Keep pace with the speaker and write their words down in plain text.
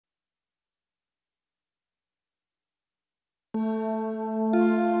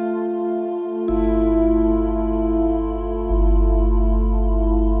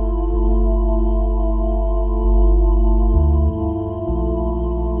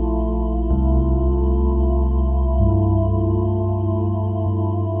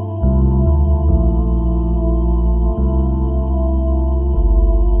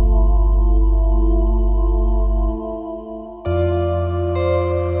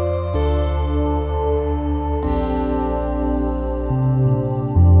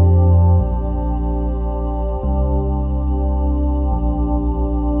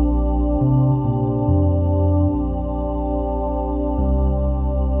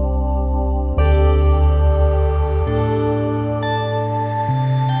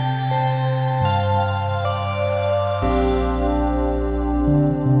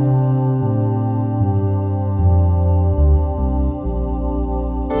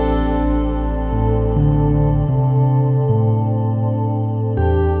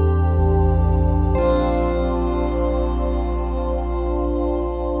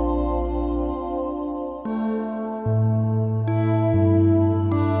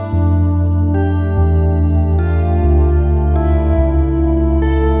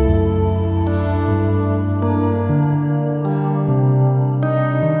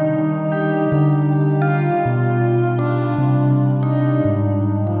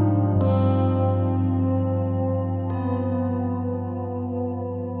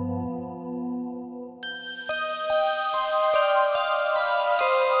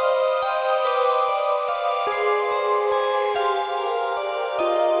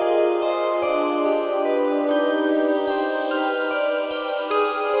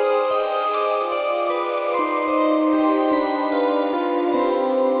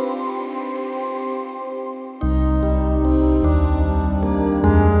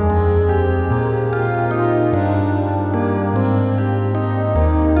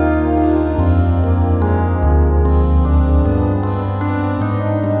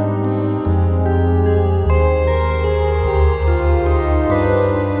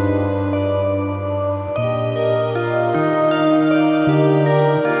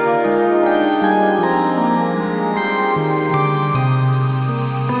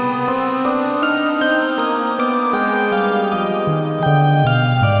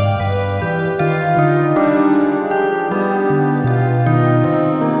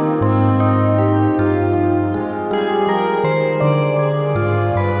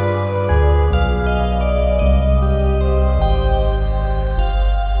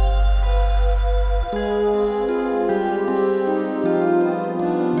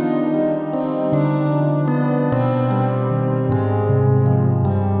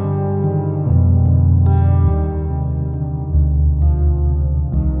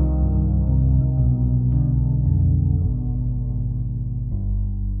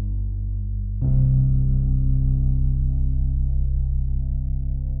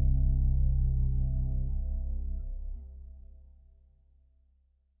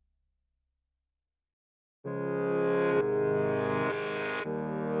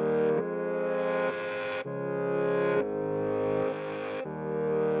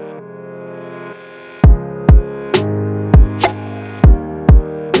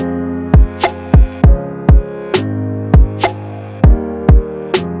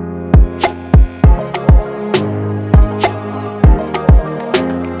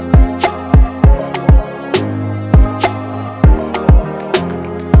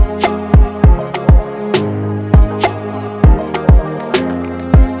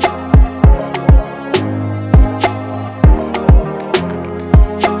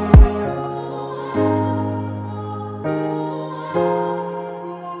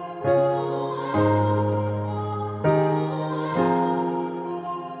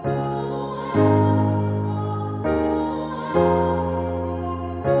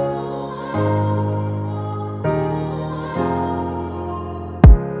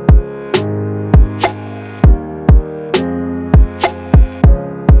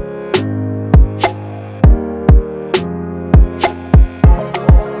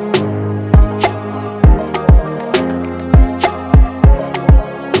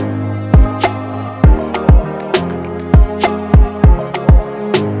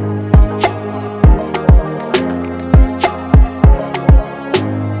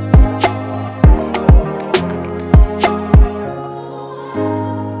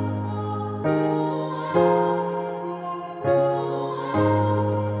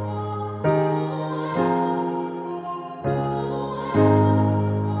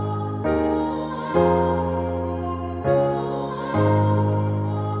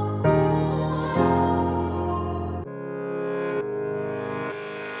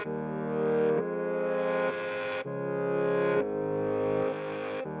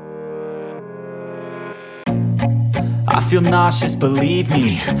feel nauseous, believe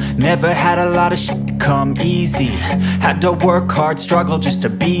me. Never had a lot of shit come easy. Had to work hard, struggle just to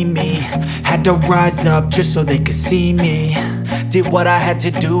be me. Had to rise up just so they could see me. Did what I had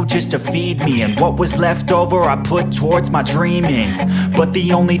to do just to feed me, and what was left over I put towards my dreaming. But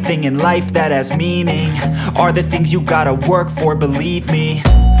the only thing in life that has meaning are the things you gotta work for, believe me.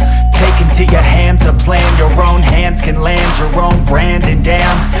 Take into your hands a plan, your own hands can land your own brand. And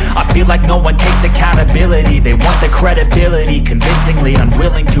damn, I feel like no one takes accountability. They want the credibility, convincingly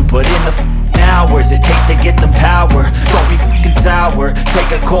unwilling to put in the hours it takes to get some power. Don't be f***ing sour,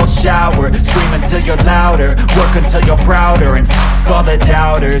 take a cold shower. Scream until you're louder, work until you're prouder. And f*** all the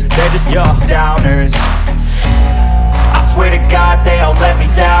doubters, they're just your downers. I swear to God they all let me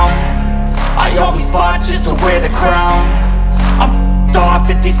down. I always fought just to wear the crown. I'm off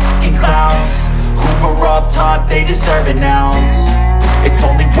at these fucking clowns who were all taught they deserve an ounce. It's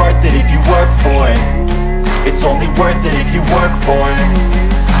only worth it if you work for it. It's only worth it if you work for it.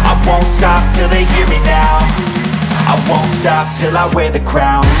 I won't stop till they hear me now. I won't stop till I wear the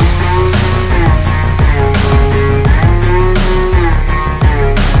crown.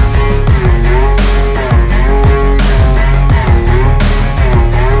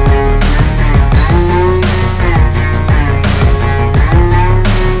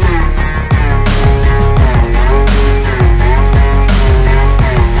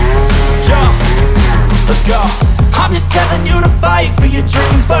 I'm just telling you to fight for your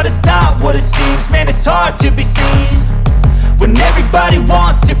dreams, but it's not what it seems. Man, it's hard to be seen when everybody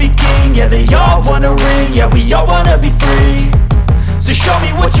wants to be king. Yeah, they all wanna ring, yeah, we all wanna be free. So show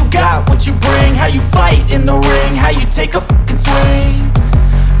me what you got, what you bring, how you fight in the ring, how you take a fucking swing.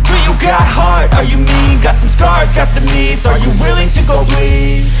 Do you got heart, are you mean? Got some scars, got some needs, are you willing to go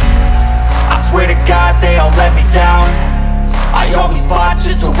bleed? I swear to God they all let me down. I always fought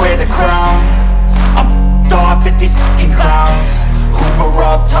just to wear the crown. I'm off at these fucking clowns who were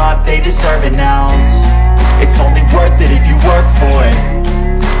all taught they deserve an ounce. It's only worth it if you work for it.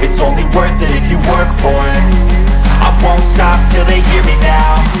 It's only worth it if you work for it. I won't stop till they hear me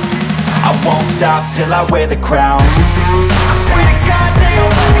now. I won't stop till I wear the crown. I swear to God they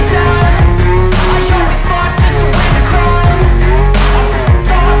all let me down. I always fought just to wear the crown. I'm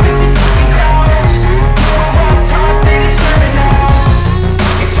off at these fucking clowns who were all taught they deserve an ounce.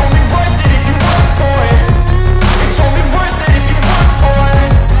 It's only worth it if you work for it. It's only worth it if you work for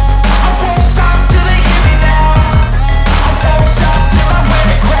it. I won't stop till they hear me now. I won't stop till I wear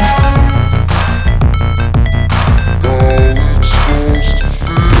the crown.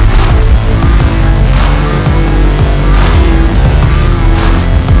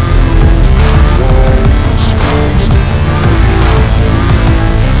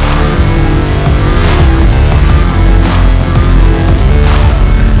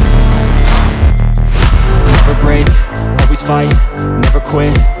 Never break, always fight, never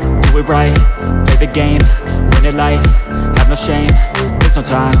quit, do it right, play the game, win it life, have no shame, there's no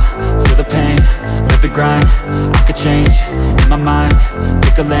time, feel the pain, live the grind, I could change, in my mind,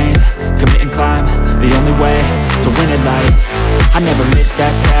 pick a lane, commit and climb, the only way to win it life. I never miss,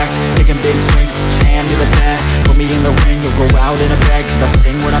 that's fact, taking big swings, hand me the bat, put me in the ring, you'll go out in a bag, cause I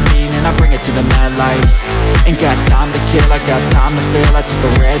sing what I mean and I bring it to the mad light. Ain't got time to kill, I got time to feel, I took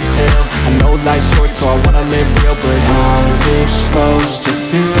the red pill, I know life's short so I wanna live real, but how's it supposed to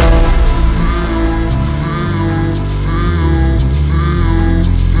feel?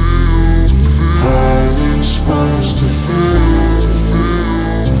 How's it supposed to feel?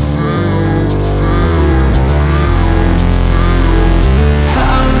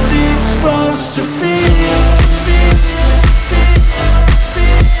 How's it supposed to feel?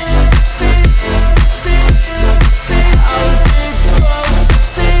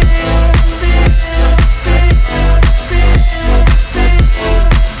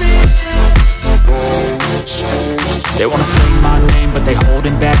 They wanna say my name, but they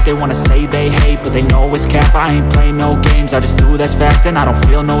holding back. They wanna say they hate, but they know it's cap. I ain't play no games, I just do that's fact. And I don't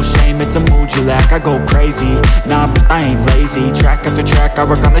feel no shame, it's a mood you lack. I go crazy, nah, but I ain't lazy. Track after track, I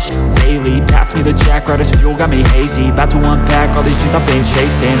work on this shit daily. Pass me the jack, right as fuel, got me hazy. About to unpack all these shit I've been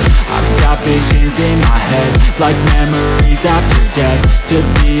chasing. I've got visions in my head, like memories after death. To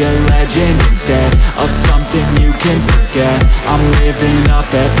be a legend instead of something you can forget. I'm living up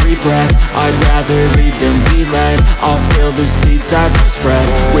every breath, I'd rather lead than be led. I'll fill the seats as I spread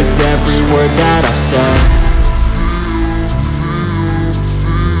with every word that I've said.